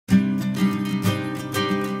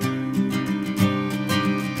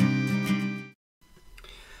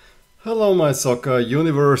Hello my soccer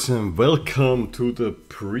universe and welcome to the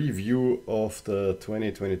preview of the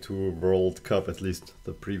 2022 World Cup, at least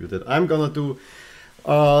the preview that I'm gonna do.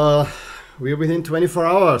 We're within 24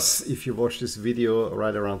 hours if you watch this video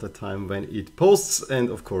right around the time when it posts, and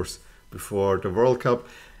of course before the World Cup.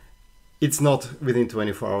 It's not within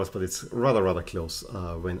 24 hours, but it's rather close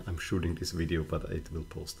when I'm shooting this video, but it will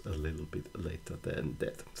post a little bit later than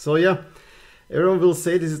that. So yeah. Everyone will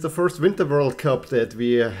say this is the first Winter World Cup that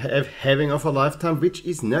we are having of a lifetime, which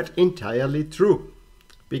is not entirely true.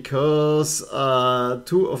 Because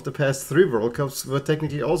two of the past three World Cups were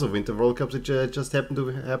technically also Winter World Cups, which just happened to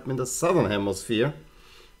happen in the Southern Hemisphere,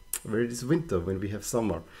 where it is winter when we have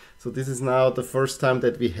summer. So this is now the first time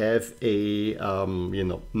that we have a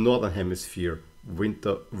Northern Hemisphere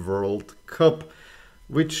Winter World Cup,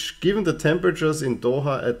 which, given the temperatures in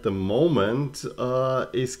Doha at the moment,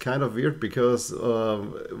 is kind of weird because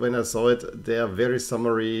when I saw it, there are very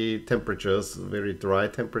summery temperatures, very dry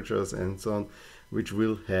temperatures and so on, which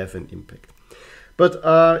will have an impact. But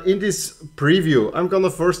in this preview, I'm gonna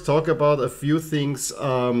first talk about a few things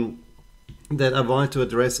that I wanted to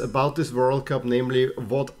address about this World Cup, namely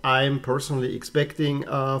what I'm personally expecting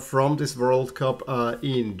from this World Cup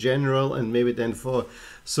in general, and maybe then for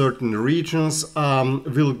certain regions.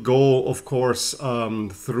 We'll go, of course,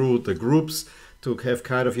 through the groups to have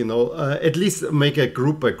kind of, at least make a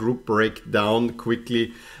group by group breakdown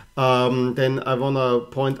quickly. Then I want to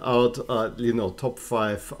point out, top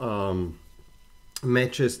 5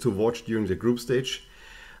 matches to watch during the group stage.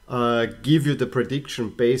 Give you the prediction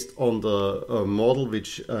based on the model,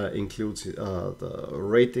 which includes the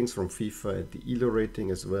ratings from FIFA and the ELO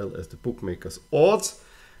rating, as well as the bookmakers odds.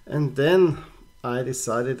 And then I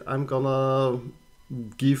decided I'm gonna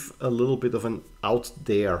give a little bit of an out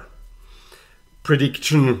there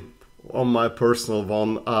prediction on my personal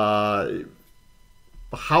one,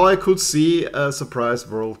 how I could see a surprise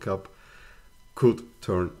World Cup could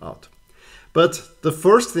turn out. But the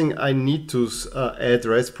first thing I need to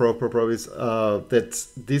address probably is that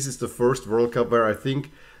this is the first World Cup where I think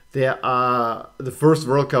there are the first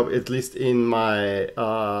World Cup, at least in my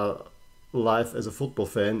life as a football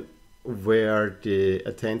fan, where the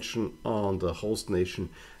attention on the host nation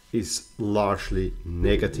is largely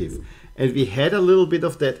negative. And we had a little bit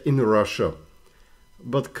of that in Russia.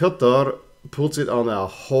 But Qatar puts it on a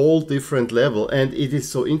whole different level, and it is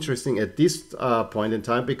so interesting at this point in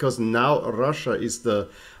time because now Russia is the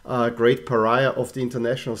great pariah of the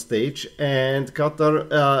international stage, and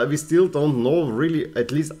Qatar, we still don't know really, at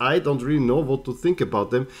least I don't really know what to think about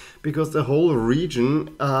them, because the whole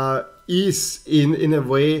region is in a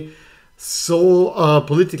way so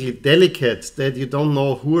politically delicate that you don't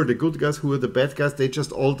know who are the good guys, who are the bad guys. They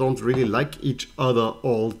just all don't really like each other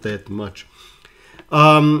all that much.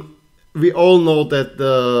 We all know that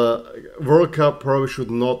the World Cup probably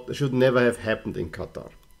should never have happened in Qatar.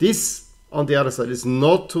 This, on the other side, is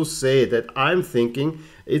not to say that I'm thinking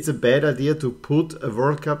it's a bad idea to put a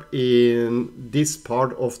World Cup in this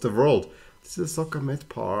part of the world. This is a soccer match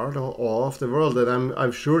part of the world, and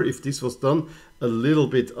I'm sure if this was done a little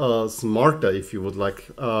bit smarter, if you would like,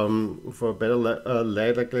 for a better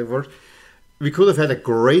word, we could have had a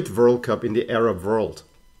great World Cup in the Arab world.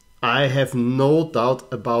 I have no doubt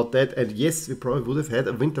about that, and yes, we probably would have had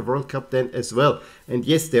a Winter World Cup then as well. And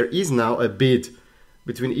yes, there is now a bid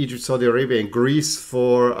between Egypt, Saudi Arabia and Greece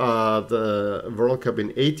for the World Cup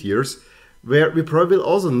in 8 years, where we probably will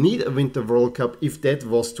also need a Winter World Cup if that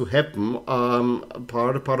was to happen.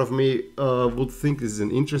 Part of me would think this is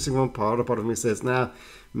an interesting one. Part of me says, nah,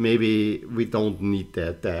 maybe we don't need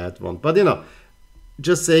that one. But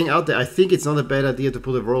just saying out there, I think it's not a bad idea to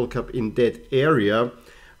put a World Cup in that area.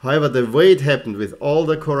 However, the way it happened, with all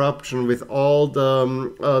the corruption, with all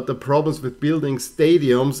the problems with building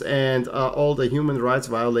stadiums and all the human rights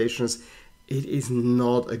violations, it is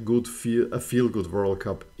not a feel-good World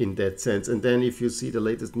Cup in that sense. And then if you see the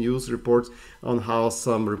latest news reports on how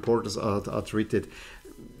some reporters are treated,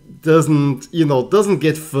 doesn't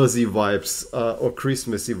get fuzzy vibes or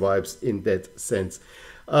Christmassy vibes in that sense.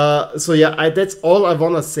 So yeah, that's all I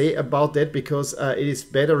want to say about that, because it is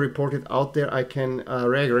better reported out there. I can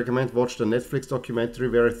recommend watch the Netflix documentary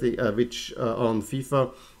which on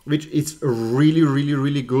FIFA, which is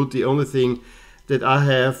really good. The only thing that I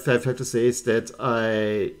have to say is that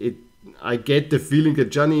I get the feeling that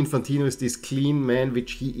Gianni Infantino is this clean man,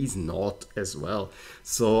 which he is not as well.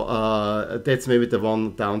 So that's maybe the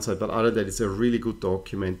one downside. But other than that, it's a really good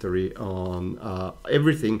documentary on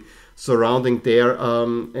everything surrounding there,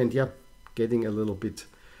 and yeah, getting a little bit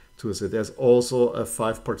to it. There's also a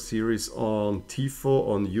 5-part series on Tifo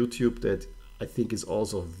on YouTube that I think is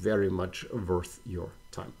also very much worth your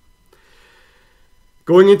time.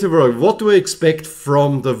 Going into World Cup, what do I expect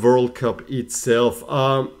from the World Cup itself?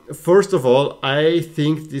 First of all, I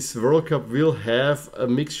think this World Cup will have a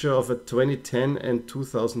mixture of a 2010 and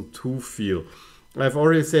 2002 feel. I've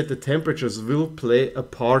already said the temperatures will play a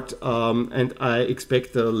part, and I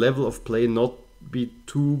expect the level of play not be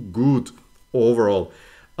too good overall.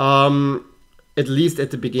 At least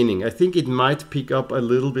at the beginning. I think it might pick up a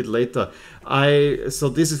little bit later. So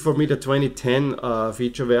this is for me the 2010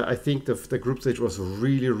 feature, where I think the group stage was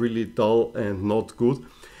really dull and not good.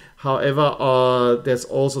 However, there's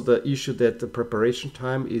also the issue that the preparation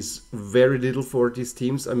time is very little for these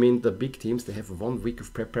teams. I mean, the big teams, they have 1 week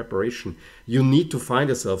of preparation. You need to find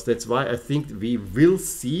yourselves. That's why I think we will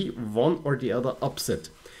see one or the other upset.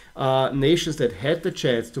 Nations that had the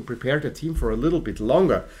chance to prepare the team for a little bit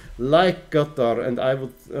longer, like Qatar, and I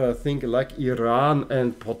would think like Iran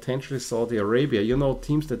and potentially Saudi Arabia. You know,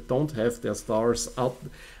 teams that don't have their stars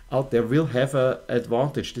out there will have an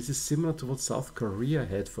advantage. This is similar to what South Korea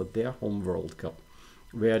had for their home World Cup,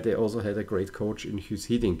 where they also had a great coach in Hughes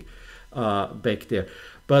Hiddink back there.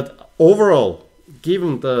 But overall,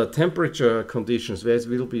 given the temperature conditions, where it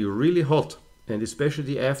will be really hot, and especially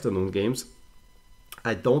the afternoon games,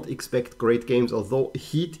 I don't expect great games, although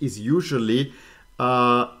heat is usually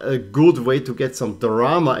a good way to get some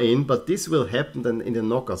drama in, but this will happen then in the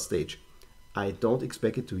knockout stage. I don't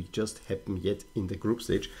expect it to just happen yet in the group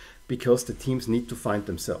stage, because the teams need to find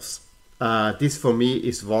themselves. This for me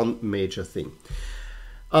is one major thing.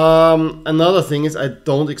 Another thing is I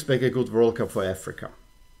don't expect a good World Cup for Africa.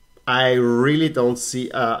 I really don't see,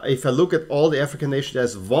 if I look at all the African nations,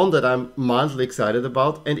 there's one that I'm mildly excited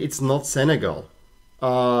about, and it's not Senegal.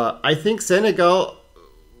 I think Senegal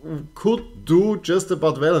could do just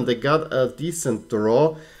about well, and they got a decent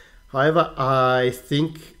draw. However, I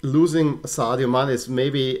think losing Sadio Mane is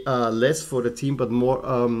maybe less for the team, but more,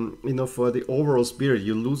 for the overall spirit.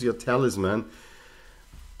 You lose your talisman.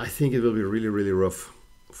 I think it will be really rough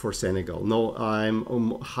for Senegal. No,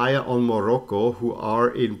 I'm higher on Morocco, who are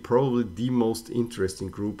in probably the most interesting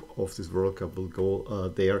group of this World Cup. Will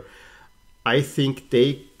go there. I think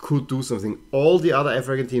they could do something. All the other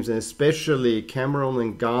African teams, and especially Cameroon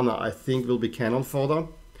and Ghana, I think will be cannon fodder.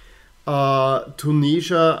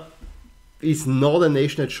 Tunisia is not a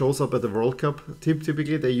nation that shows up at the World Cup.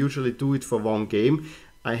 Typically, they usually do it for one game.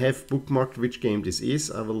 I have bookmarked which game this is.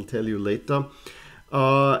 I will tell you later.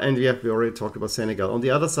 And yeah, we already talked about Senegal. On the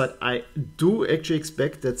other side, I do actually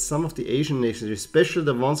expect that some of the Asian nations, especially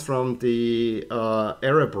the ones from the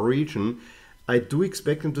Arab region, I do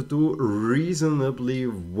expect them to do reasonably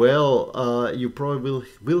well. You probably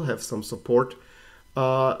will have some support.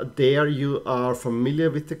 There you are familiar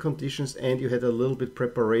with the conditions, and you had a little bit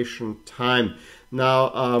preparation time.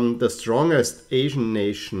 Now, the strongest Asian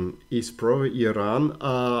nation is probably Iran.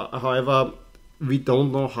 However, we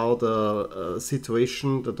don't know how the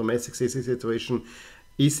situation, the domestic situation,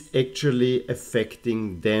 is actually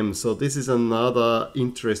affecting them. So this is another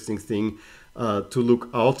interesting thing to look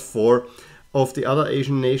out for. Of the other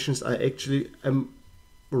Asian nations, I actually am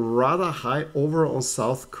rather high over on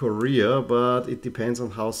South Korea, but it depends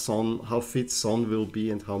on how fit Son will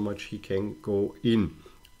be and how much he can go in.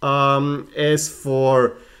 As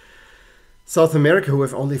for South America, who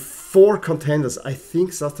have only 4 contenders, I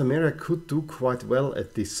think South America could do quite well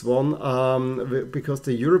at this one, because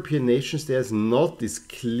the European nations, there's not this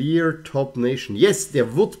clear top nation. Yes, there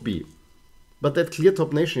would be. But that clear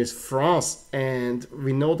top nation is France, and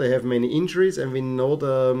we know they have many injuries, and we know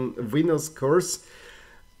the winner's curse.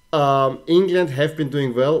 England have been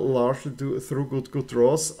doing well, largely through good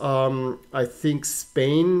draws. I think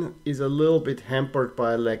Spain is a little bit hampered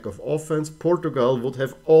by a lack of offense. Portugal would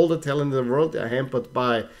have all the talent in the world. They are hampered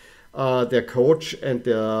by their coach and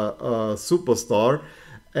their superstar.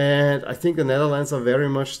 And I think the Netherlands are very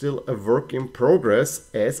much still a work in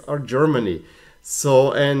progress, as are Germany.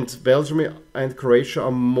 So, and Belgium and Croatia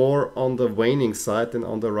are more on the waning side than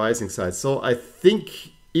on the rising side. So I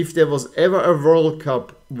think if there was ever a World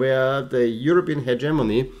Cup where the European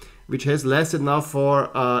hegemony, which has lasted now for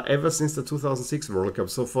ever since the 2006 World Cup,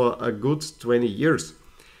 so for a good 20 years,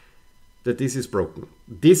 that this is broken.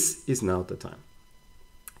 This is now the time.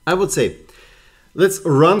 I would say, let's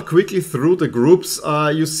run quickly through the groups.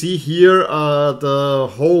 You see here the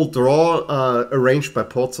whole draw arranged by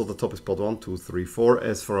pot. So the top is pot 1, 2, 3, 4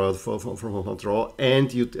 as for a draw.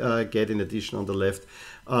 And you get in addition on the left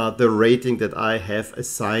the rating that I have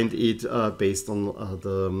assigned it based on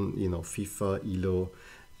the FIFA, ELO,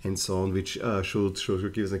 and so on, which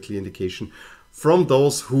should give us a clear indication from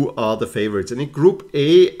those who are the favorites. And in Group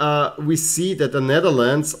A, we see that the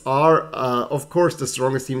Netherlands are, of course, the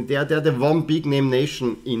strongest team. They're the one big name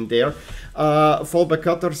nation in there, followed by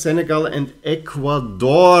Qatar, Senegal, and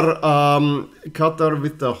Ecuador. Qatar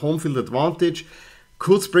with the home field advantage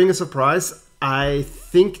could spring a surprise. I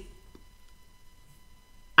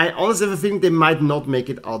honestly have a feeling they might not make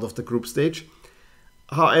it out of the group stage.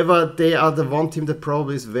 However, they are the one team that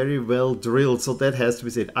probably is very well drilled, so that has to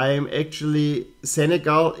be said.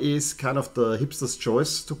 Senegal is kind of the hipster's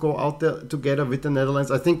choice to go out there together with the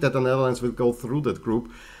Netherlands. I think that the Netherlands will go through that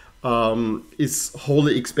group. Is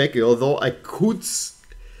wholly expected, although I think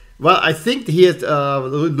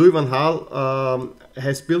Louis van Gaal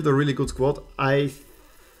has built a really good squad. I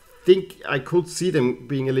think I could see them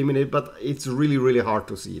being eliminated, but it's really, really hard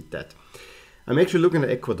to see that. I'm actually looking at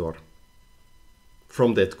Ecuador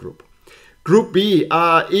from that group. Group B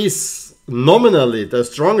is nominally the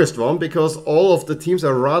strongest one because all of the teams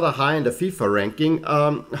are rather high in the FIFA ranking.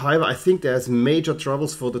 However, I think there's major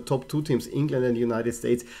troubles for the top two teams, England and the United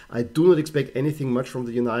States. I do not expect anything much from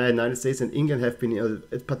the United States, and England have been in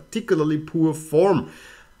a particularly poor form.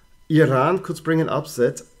 Iran could spring an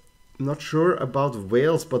upset. Not sure about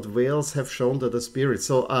Wales, but Wales have shown that the spirit.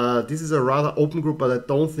 So this is a rather open group, but I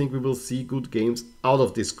don't think we will see good games out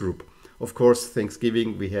of this group. Of course, on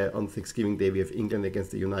Thanksgiving Day we have England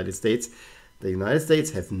against the United States. The United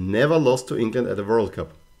States have never lost to England at a World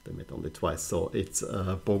Cup. They met only twice, so it's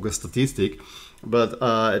a bogus statistic. But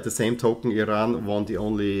at the same token, Iran won the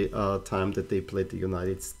only time that they played the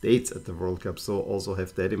United States at the World Cup. So also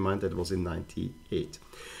have that in mind. That was in '98.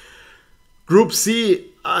 Group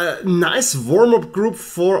C, a nice warm-up group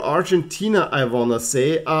for Argentina, I want to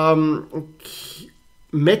say.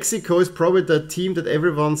 Mexico is probably the team that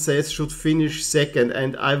everyone says should finish second,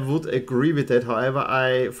 and I would agree with that.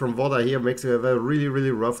 However, from what I hear, Mexico have a really,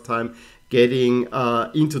 really rough time getting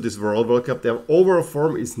into this World Cup. Their overall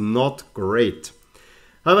form is not great.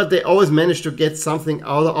 However, they always manage to get something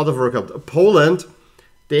out of World Cup. Poland,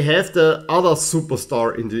 they have the other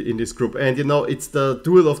superstar in this group, and it's the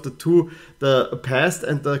duel of the two, the past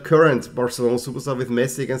and the current Barcelona superstar with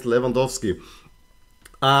Messi against Lewandowski.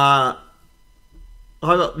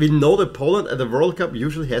 However, we know that Poland at the World Cup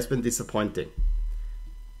usually has been disappointing.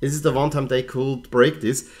 This is the one time they could break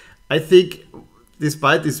this. I think,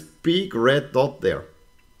 despite this big red dot there,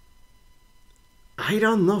 I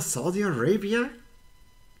don't know, Saudi Arabia?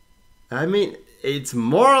 I mean, it's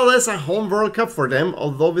more or less a home World Cup for them,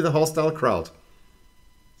 although with a hostile crowd.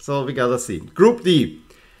 So we gotta see. Group D.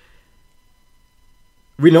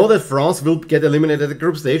 We know that France will get eliminated at the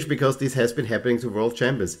group stage because this has been happening to world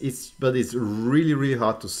champions. But it's really, really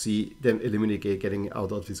hard to see them getting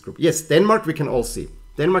out of this group. Yes, Denmark we can all see.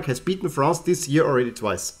 Denmark has beaten France this year already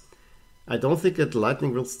twice. I don't think that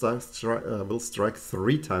Lightning will strike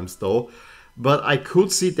 3 times though. But I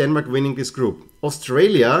could see Denmark winning this group.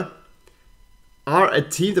 Australia are a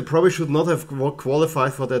team that probably should not have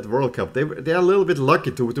qualified for that World Cup. They are a little bit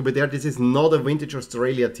lucky to be there. This is not a vintage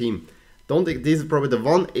Australia team. Don't think this is probably the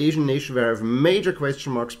one Asian nation where I have major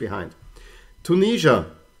question marks behind. Tunisia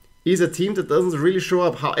is a team that doesn't really show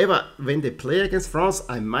up. However, when they play against France,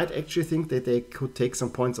 I might actually think that they could take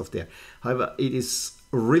some points off there. However, it is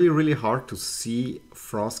really, really hard to see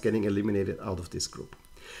France getting eliminated out of this group.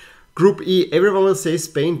 Group E, everyone will say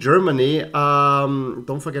Spain, Germany.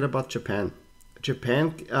 Don't forget about Japan.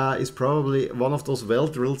 Japan is probably one of those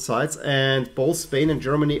well-drilled sides, and both Spain and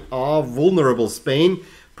Germany are vulnerable. Spain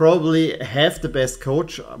probably have the best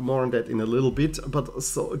coach, more on that in a little bit, but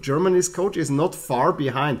so Germany's coach is not far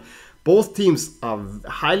behind. Both teams are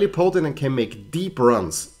highly potent and can make deep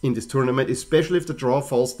runs in this tournament, especially if the draw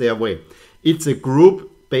falls their way. It's a group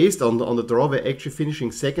based on the draw where actually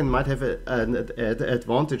finishing second might have an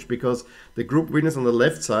advantage, because the group winners on the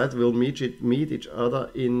left side will meet each other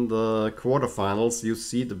in the quarterfinals. You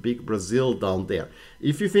see the big Brazil down there.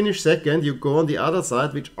 If you finish second, you go on the other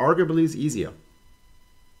side, which arguably is easier.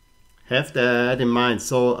 Have that in mind.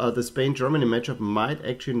 So the Spain-Germany matchup might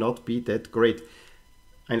actually not be that great.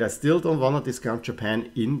 And I still don't want to discount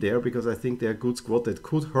Japan in there, because I think they're a good squad that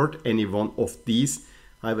could hurt any one of these.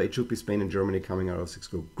 However, it should be Spain and Germany coming out of this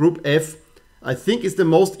group. Group F, I think, is the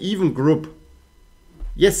most even group.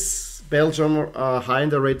 Yes, Belgium are high in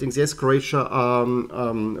the ratings. Yes, Croatia,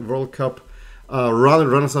 World Cup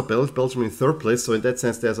runners-up, Belgium in third place. So in that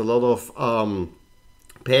sense, there's a lot of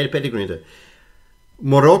pedigree in there.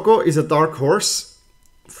 Morocco is a dark horse,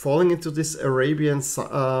 falling into this Arabian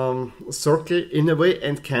circle in a way,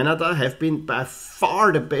 and Canada have been by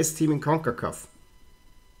far the best team in CONCACAF.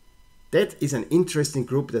 That is an interesting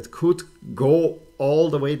group that could go all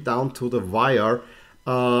the way down to the wire.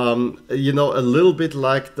 You know, a little bit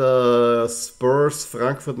like the Spurs,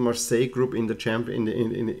 Frankfurt, Marseille group in the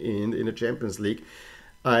in the Champions League.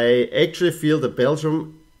 I actually feel that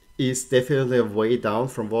Belgium is definitely a way down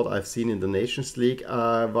from what I've seen in the Nations League,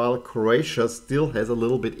 while Croatia still has a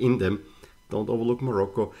little bit in them. Don't overlook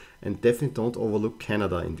Morocco, and definitely don't overlook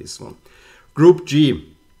Canada in this one. Group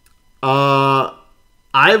G. I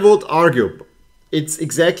would argue it's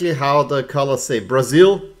exactly how the colors say.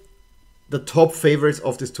 Brazil, the top favorites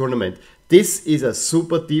of this tournament. This is a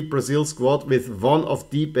super deep Brazil squad with one of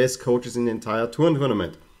the best coaches in the entire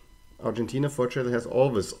tournament. Argentina, fortunately, has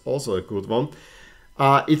always also a good one.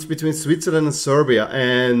 It's between Switzerland and Serbia,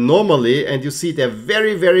 and normally, and you see they're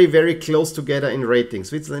very, very, very close together in rating.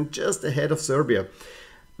 Switzerland just ahead of Serbia,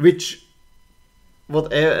 which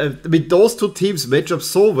with those two teams match up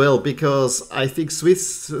so well, because I think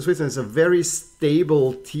Switzerland is a very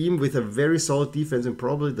stable team with a very solid defense and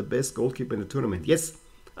probably the best goalkeeper in the tournament. Yes,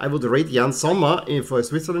 I would rate Jan Sommer for a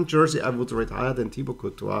Switzerland jersey. I would rate higher than Thibaut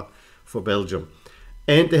Courtois for Belgium.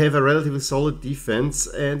 And they have a relatively solid defense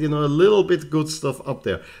and, you know, a little bit good stuff up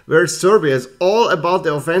there. Whereas Serbia is all about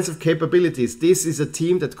the offensive capabilities. This is a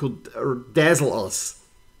team that could dazzle us.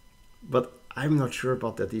 But I'm not sure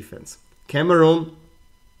about their defense. Cameroon,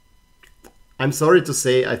 I'm sorry to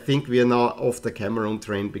say, I think we are now off the Cameroon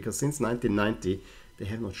train, because since 1990, they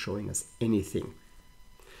have not showing us anything.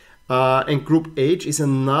 And Group H is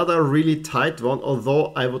another really tight one,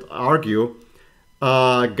 although I would argue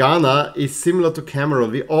Ghana is similar to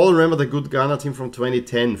Cameroon. We all remember the good Ghana team from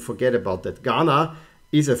 2010. Forget about that. Ghana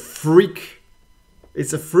is a freak.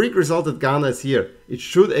 It's a freak result that Ghana is here. It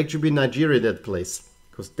should actually be Nigeria that place,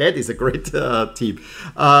 because that is a great team.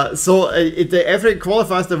 The African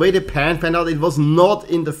qualifiers, the way they panned out, it was not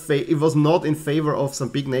in favor of some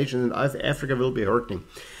big nations, and Africa will be hurting.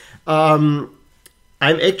 I'm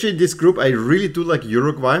actually in this group. I really do like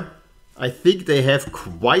Uruguay. I think they have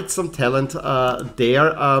quite some talent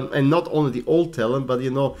there, and not only the old talent, but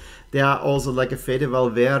you know, there are also like a Fede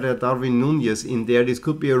Valverde, Darwin Nunez in there. This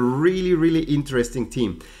could be a really, really interesting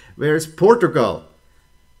team. Whereas Portugal,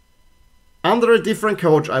 under a different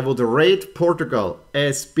coach, I would rate Portugal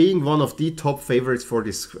as being one of the top favorites for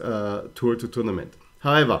this tournament.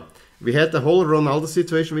 However, we had the whole Ronaldo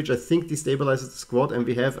situation, which I think destabilizes the squad, and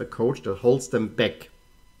we have a coach that holds them back,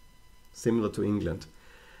 similar to England.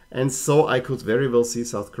 And so I could very well see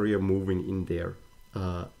South Korea moving in there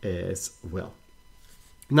as well.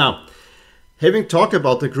 Now, having talked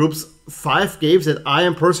about the groups, 5 games that I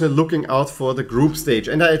am personally looking out for the group stage,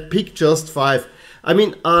 and I picked just 5. I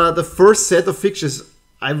mean, the first set of fixtures,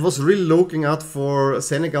 I was really looking out for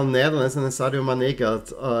Senegal, Netherlands, and then Sadio Mane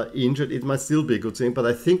got injured. It might still be a good thing, but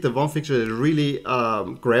I think the one fixture that really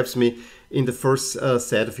grabs me in the first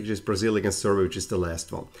set of fixtures is Brazil against Serbia, which is the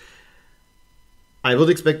last one. I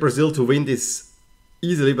would expect Brazil to win this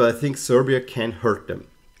easily, but I think Serbia can hurt them.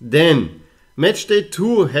 Then, match day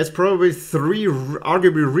 2 has probably 3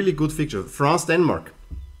 arguably really good fixtures. France-Denmark.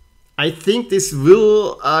 I think this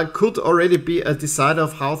could already be a decider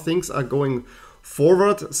of how things are going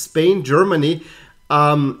forward. Spain-Germany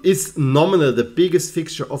is nominally the biggest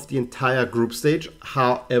fixture of the entire group stage.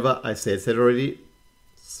 However, I said that already,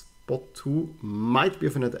 spot 2 might be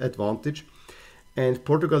of an advantage. And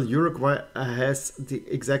Portugal-Uruguay has the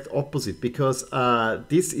exact opposite, because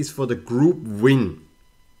this is for the group win.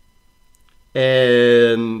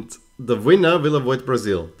 And the winner will avoid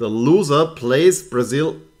Brazil. The loser plays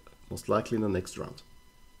Brazil, most likely in the next round.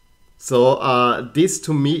 So this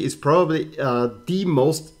to me is probably the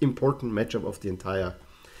most important matchup of the entire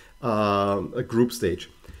group stage.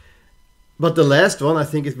 But the last one, I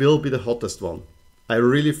think it will be the hottest one. I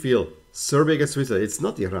really feel Serbia against Switzerland. It's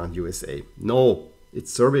not Iran, USA. No,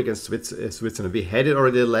 it's Serbia against Switzerland. We had it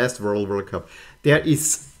already the last World Cup. There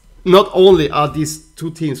is, not only are these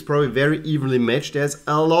two teams probably very evenly matched, there's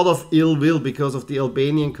a lot of ill will because of the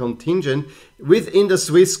Albanian contingent within the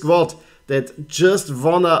Swiss squad that just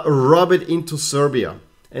wanna rub it into Serbia.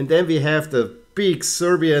 And then we have the big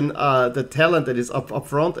Serbian, the talent that is up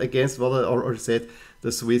front against what I already said,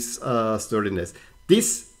 the Swiss sturdiness.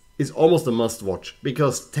 This is almost a must watch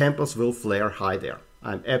because tempers will flare high there.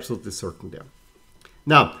 I'm absolutely certain there.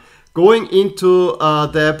 Now, going into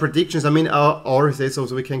the predictions, I mean, I already say so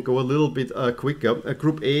we can go a little bit quicker.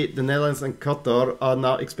 Group A, the Netherlands and Qatar are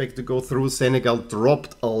now expected to go through. Senegal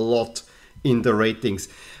dropped a lot in the ratings.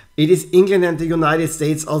 It is England and the United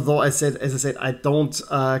States, although as I said, I don't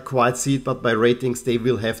quite see it, but by ratings they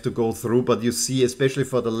will have to go through. But you see, especially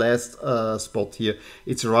for the last spot here,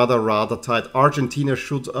 it's rather tight. Argentina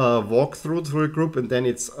should walk through the group, and then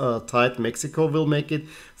it's tight. Mexico will make it.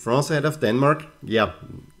 France ahead of Denmark, yeah,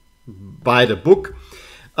 by the book.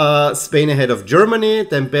 Spain ahead of Germany,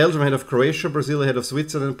 then Belgium ahead of Croatia, Brazil ahead of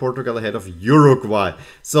Switzerland, Portugal ahead of Uruguay.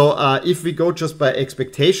 So if we go just by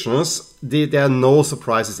expectations, there are no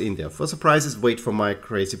surprises in there. For surprises, wait for my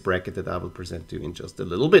crazy bracket that I will present to you in just a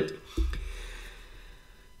little bit.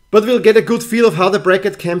 But we'll get a good feel of how the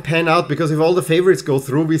bracket can pan out, because if all the favorites go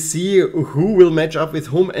through, we see who will match up with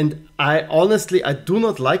whom. And I do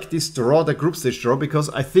not like this draw, the group stage draw, because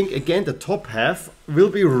I think, again, the top half will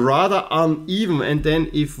be rather uneven. And then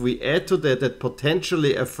if we add to that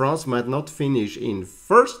potentially France might not finish in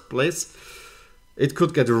first place, it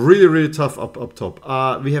could get really, really tough up top.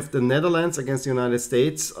 We have the Netherlands against the United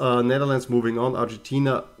States. Netherlands moving on.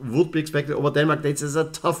 Argentina would be expected over Denmark. This is a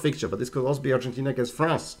tough fixture, but this could also be Argentina against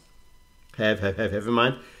France. Have in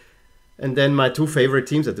mind. And then my two favorite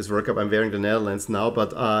teams at this World Cup, I'm wearing the Netherlands now,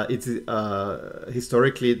 but it's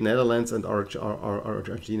historically Netherlands and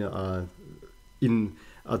Argentina are in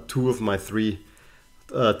two of my three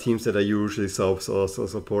teams that I usually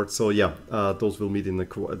support. So yeah, those will meet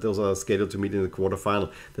those are scheduled to meet in the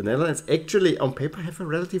quarterfinal. The Netherlands actually on paper have a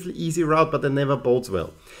relatively easy route, but they never bodes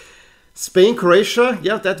well. Spain, Croatia,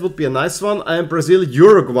 yeah, that would be a nice one. And Brazil,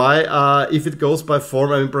 Uruguay, if it goes by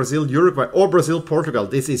form, I mean Brazil, Uruguay, or Brazil, Portugal.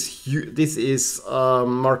 This is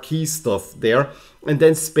marquee stuff there. And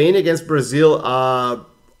then Spain against Brazil,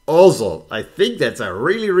 also, I think that's a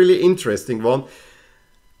really, really interesting one.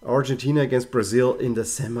 Argentina against Brazil in the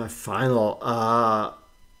semi-final.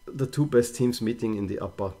 The two best teams meeting in the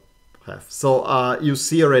upper half. So you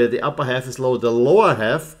see already the upper half is low. The lower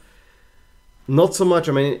half, not so much.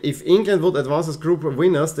 I mean, if England would advance as group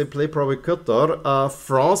winners, they play probably Qatar.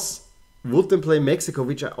 France would then play Mexico,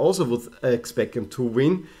 which I also would expect them to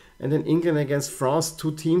win. And then England against France,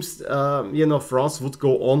 two teams, France would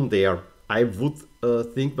go on there, I would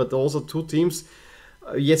think. But also two teams,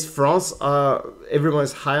 yes, France, everyone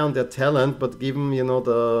is high on their talent, but given,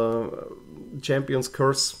 the champions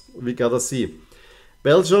curse, we gotta see.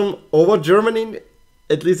 Belgium over Germany.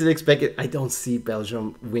 At least it's expected. I don't see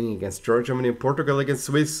Belgium winning against Germany, and Portugal against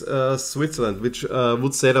Switzerland, which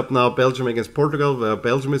would set up now Belgium against Portugal, where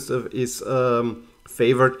Belgium is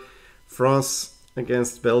favored. France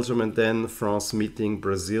against Belgium, and then France meeting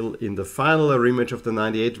Brazil in the final, a rematch of the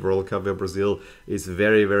 98 World Cup, where Brazil is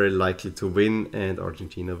very, very likely to win, and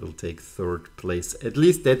Argentina will take third place. At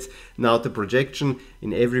least that's now the projection.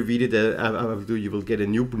 In every video that I will do, you will get a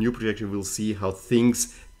new projection. We'll see how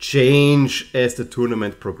things change as the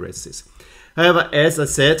tournament progresses. However, as I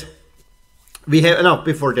said, we have now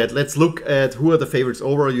before that, let's look at who are the favorites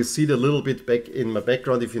overall. You see it a little bit back in my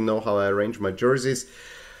background if you know how I arrange my jerseys.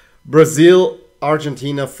 Brazil,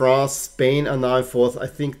 Argentina, France, Spain are now in fourth. I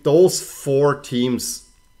think those four teams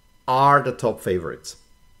are the top favorites.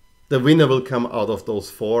 The winner will come out of those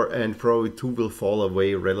four, and probably two will fall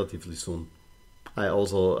away relatively soon. I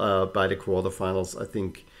also by the quarterfinals, I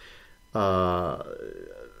think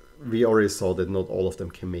we already saw that not all of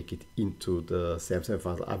them can make it into the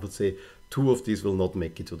semifinals. I would say two of these will not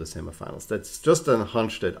make it to the semifinals. That's just a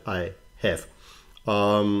hunch that I have.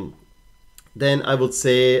 Then I would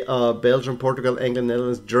say Belgium, Portugal, England,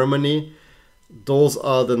 Netherlands, Germany. Those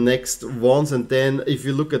are the next ones. And then if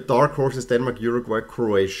you look at dark horses, Denmark, Uruguay,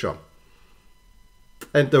 Croatia.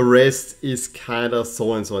 And the rest is kind of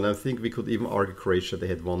so and so. And I think we could even argue Croatia, they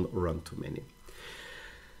had one run too many.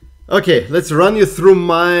 Okay, let's run you through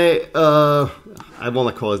my, I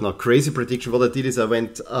want to call it now crazy prediction. What I did is I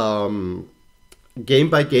went game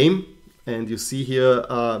by game, and you see here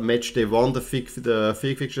match day one, the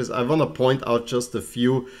FIG fixtures. I want to point out just a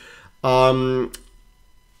few. I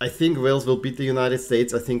think Wales will beat the United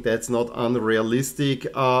States. I think that's not unrealistic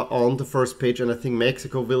on the first page, and I think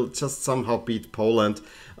Mexico will just somehow beat Poland.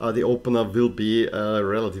 The opener will be a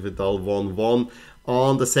relatively dull 1-1.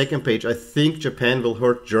 On the second page, I think Japan will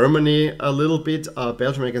hurt Germany a little bit.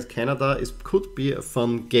 Belgium against Canada could be a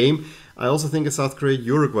fun game. I also think a South Korea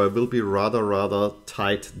Uruguay will be rather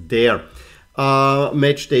tight there.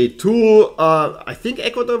 Match day 2, I think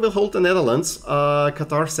Ecuador will hold the Netherlands.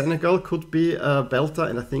 Qatar Senegal could be a belter,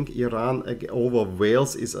 and I think Iran over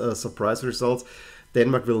Wales is a surprise result.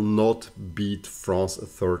 Denmark will not beat France a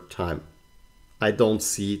third time. I don't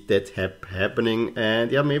see that happening,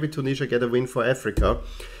 and yeah, maybe Tunisia get a win for Africa.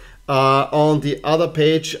 On the other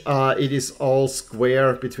page, it is all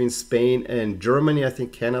square between Spain and Germany. I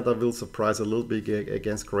think Canada will surprise a little bit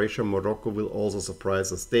against Croatia. Morocco will also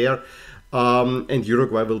surprise us there, and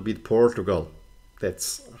Uruguay will beat Portugal.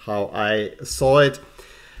 That's how I saw it.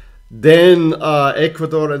 Then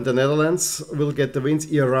Ecuador and the Netherlands will get the wins.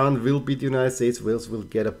 Iran will beat the United States. Wales will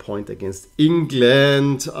get a point against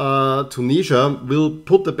England. Tunisia will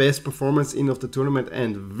put the best performance in of the tournament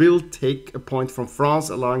and will take a point from France,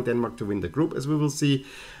 allowing Denmark to win the group, as we will see,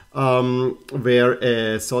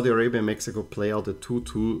 where Saudi Arabia and Mexico play out a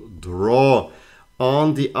 2-2 draw.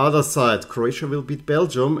 On the other side, Croatia will beat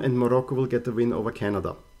Belgium and Morocco will get the win over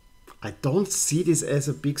Canada. I don't see this as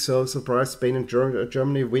a big surprise. Spain and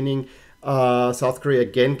Germany winning. South Korea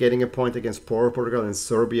again getting a point against Portugal and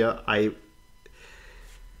Serbia. I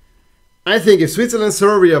think if Switzerland and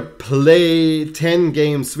Serbia play 10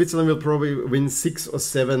 games, Switzerland will probably win 6 or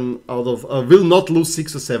 7 out of... will not lose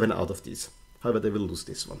 6 or 7 out of these. However, they will lose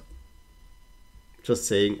this one. Just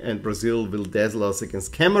saying. And Brazil will dazzle us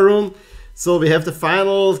against Cameroon. So we have the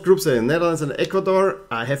final groups in Netherlands and Ecuador.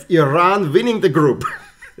 I have Iran winning the group.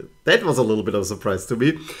 That was a little bit of a surprise to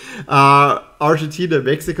me. Argentina,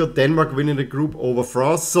 Mexico, Denmark winning the group over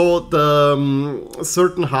France. So the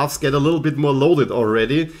certain halves get a little bit more loaded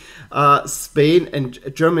already. Spain and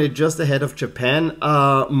Germany just ahead of Japan.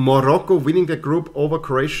 Morocco winning the group over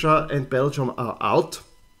Croatia and Belgium are out.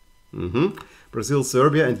 Brazil,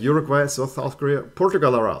 Serbia and Uruguay, South Korea,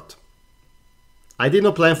 Portugal are out. I did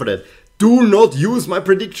not plan for that. Do not use my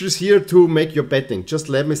predictions here to make your betting. Just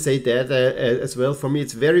let me say that as well. For me,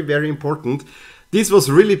 it's very, very important. This was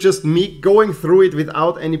really just me going through it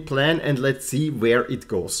without any plan, and let's see where it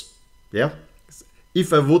goes. Yeah.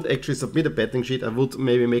 If I would actually submit a betting sheet, I would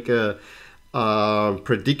maybe make a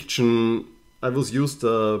prediction. I would use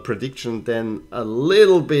the prediction, then a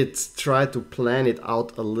little bit try to plan it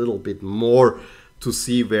out a little bit more to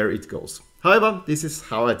see where it goes. However, this is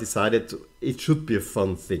how I decided it should be a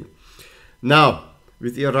fun thing. Now,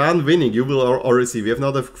 with Iran winning, you will already see, we have now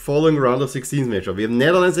the following round of 16 matchup. We have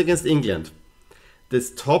Netherlands against England.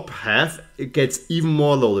 This top half, it gets even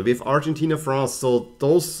more loaded. We have Argentina, France, so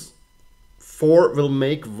those 4 will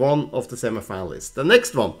make one of the semifinalists. The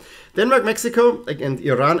next one, Denmark, Mexico, and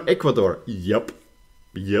Iran, Ecuador. Yep.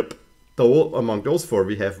 Though among those 4,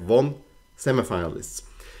 we have 1 semifinalists.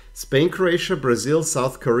 Spain, Croatia, Brazil,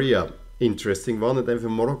 South Korea. Interesting one. And then for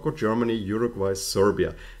Morocco, Germany, Uruguay,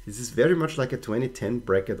 Serbia. This is very much like a 2010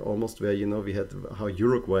 bracket, almost, where, you know, we had how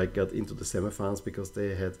Uruguay got into the semifinals because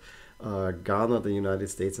they had Ghana, the United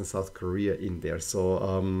States and South Korea in there.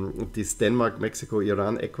 So this Denmark, Mexico,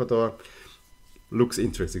 Iran, Ecuador looks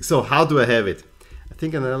interesting. So how do I have it? I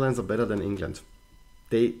think the Netherlands are better than England.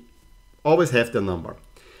 They always have their number.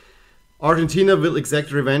 Argentina will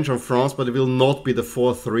exact revenge on France, but it will not be the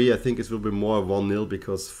 4-3. I think it will be more 1-0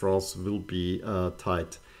 because France will be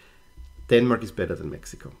tight. Denmark is better than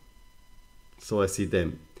Mexico. So I see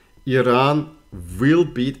them. Iran will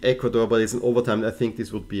beat Ecuador, but it's an overtime. I think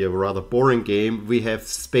this would be a rather boring game. We have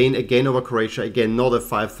Spain again over Croatia. Again, not a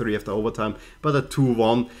 5-3 after overtime, but a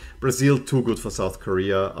 2-1. Brazil, too good for South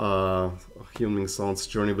Korea. Heung-min Son's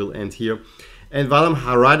journey will end here. And while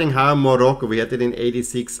I'm riding high on Morocco, we had it in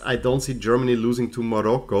 86. I don't see Germany losing to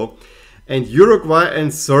Morocco. And Uruguay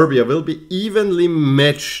and Serbia will be evenly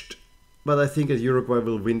matched. But I think that Uruguay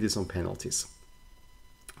will win this on penalties.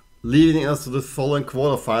 Leading us to the following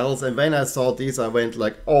quarterfinals. And when I saw this, I went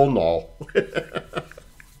like, oh no.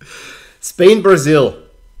 Spain-Brazil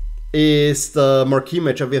is the marquee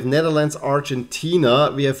matchup. We have Netherlands,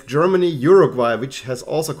 Argentina. We have Germany, Uruguay, which has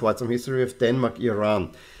also quite some history. We have Denmark,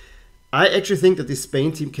 Iran. I actually think that this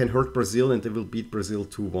Spain team can hurt Brazil and they will beat Brazil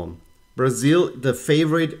 2-1. Brazil, the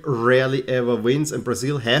favorite, rarely ever wins. And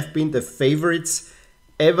Brazil have been the favorites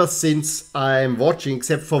ever since I'm watching,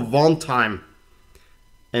 except for one time.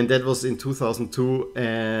 And that was in 2002,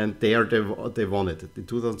 and there they won it. In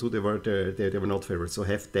 2002, they were not favorites, so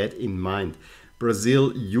have that in mind.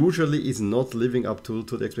 Brazil usually is not living up to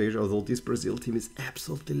the expectation, although this Brazil team is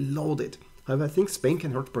absolutely loaded. However, I think Spain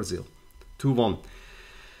can hurt Brazil. 2-1.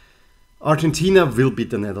 Argentina will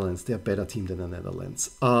beat the Netherlands. They're a better team than the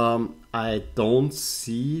Netherlands. I don't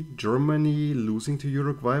see Germany losing to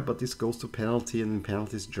Uruguay, but this goes to penalty, and in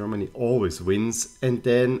penalties Germany always wins. And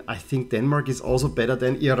then I think Denmark is also better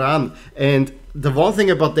than Iran. And the one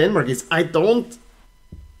thing about Denmark is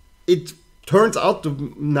it turns out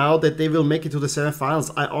now that they will make it to the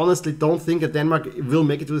semifinals. I honestly don't think that Denmark will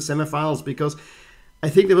make it to the semifinals because I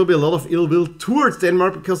think there will be a lot of ill will towards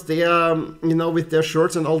Denmark because they are, with their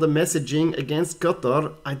shirts and all the messaging against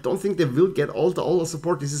Qatar. I don't think they will get all the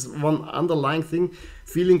support. This is one underlying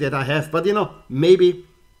feeling that I have. But, maybe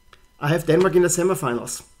I have Denmark in the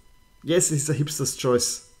semifinals. Yes, it's a hipster's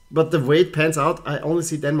choice. But the way it pans out, I only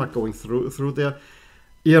see Denmark going through there.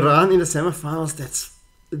 Iran in the semifinals,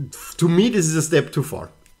 to me, this is a step too far.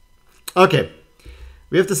 Okay.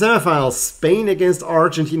 We have the semifinals, Spain against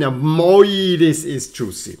Argentina. Moi, this is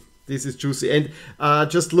juicy. This is juicy. And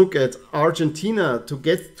just look at Argentina to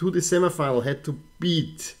get to the semifinal had to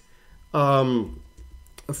beat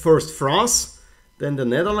first France, then the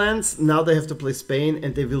Netherlands. Now they have to play Spain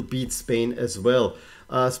and they will beat Spain as well.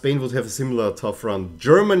 Spain would have a similar tough run.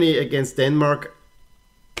 Germany against Denmark.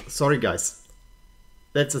 Sorry guys,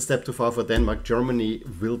 that's a step too far for Denmark. Germany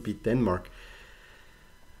will beat Denmark.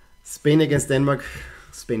 Spain against Denmark.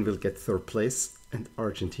 Spain will get third place. And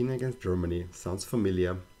Argentina against Germany. Sounds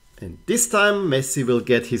familiar. And this time Messi will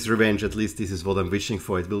get his revenge. At least this is what I'm wishing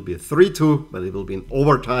for. It will be a 3-2, but it will be in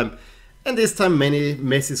overtime. And this time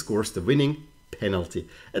Messi scores the winning penalty.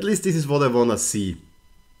 At least this is what I want to see.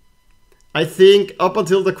 I think up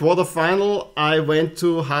until the quarterfinal, I went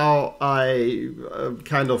to how I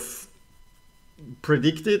kind of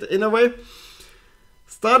predicted in a way.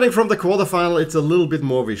 Starting from the quarterfinal, it's a little bit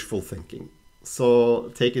more wishful thinking. So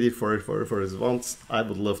take it for its once. I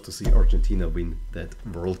would love to see Argentina win that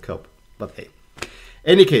World Cup. But hey.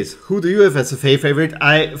 Any case, who do you have as a favorite?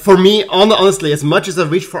 For me, honestly, as much as I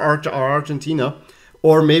wish for Argentina,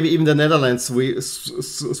 or maybe even the Netherlands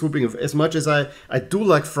swooping, as much as I do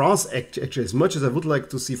like France, actually, as much as I would like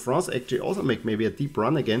to see France actually also make maybe a deep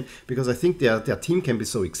run again, because I think their team can be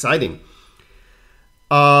so exciting.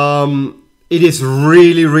 It is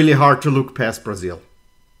really, really hard to look past Brazil.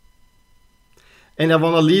 And I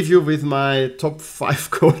want to leave you with my top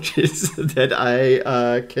 5 coaches that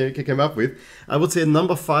I came up with. I would say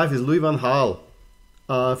number 5 is Louis van Gaal.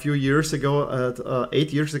 A few years ago,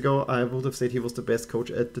 8 years ago, I would have said he was the best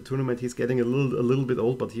coach at the tournament. He's getting a little bit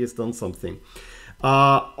old, but he has done something.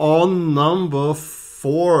 On number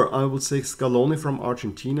 4, I would say Scaloni from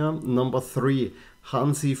Argentina. Number 3,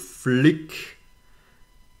 Hansi Flick.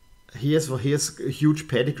 He has a huge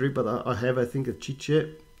pedigree, but I think, a Chiche.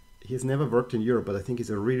 He has never worked in Europe, but I think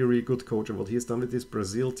he's a really, really good coach. And what he has done with this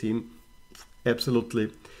Brazil team,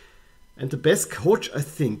 absolutely. And the best coach, I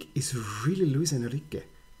think, is really Luis Enrique.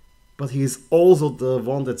 But he is also the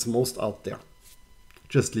one that's most out there.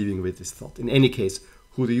 Just leaving with this thought. In any case,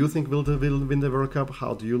 who do you think will win the World Cup?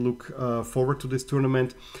 How do you look forward to this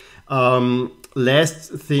tournament?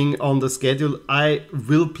 Last thing on the schedule, I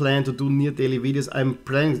will plan to do near daily videos. I'm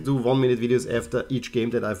planning to do 1-minute videos after each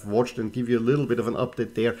game that I've watched and give you a little bit of an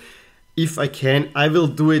update there. If I can, I will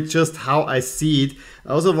do it just how I see it.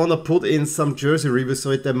 I also want to put in some jersey reviews,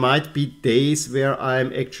 so there might be days where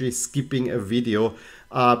I'm actually skipping a video.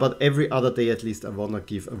 But every other day at least I want to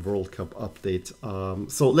give a World Cup update.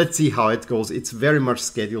 So let's see how it goes. It's very much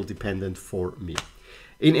schedule dependent for me.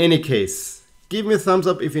 In any case, give me a thumbs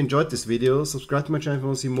up if you enjoyed this video. Subscribe to my channel if you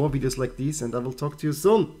want to see more videos like these. And I will talk to you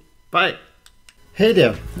soon. Bye! Hey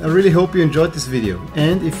there, I really hope you enjoyed this video,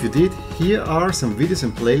 and if you did, here are some videos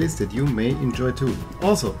and playlists that you may enjoy too.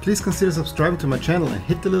 Also, please consider subscribing to my channel and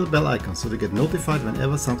hit the little bell icon so to get notified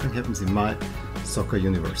whenever something happens in my soccer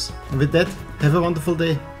universe. And with that, have a wonderful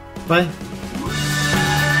day. Bye!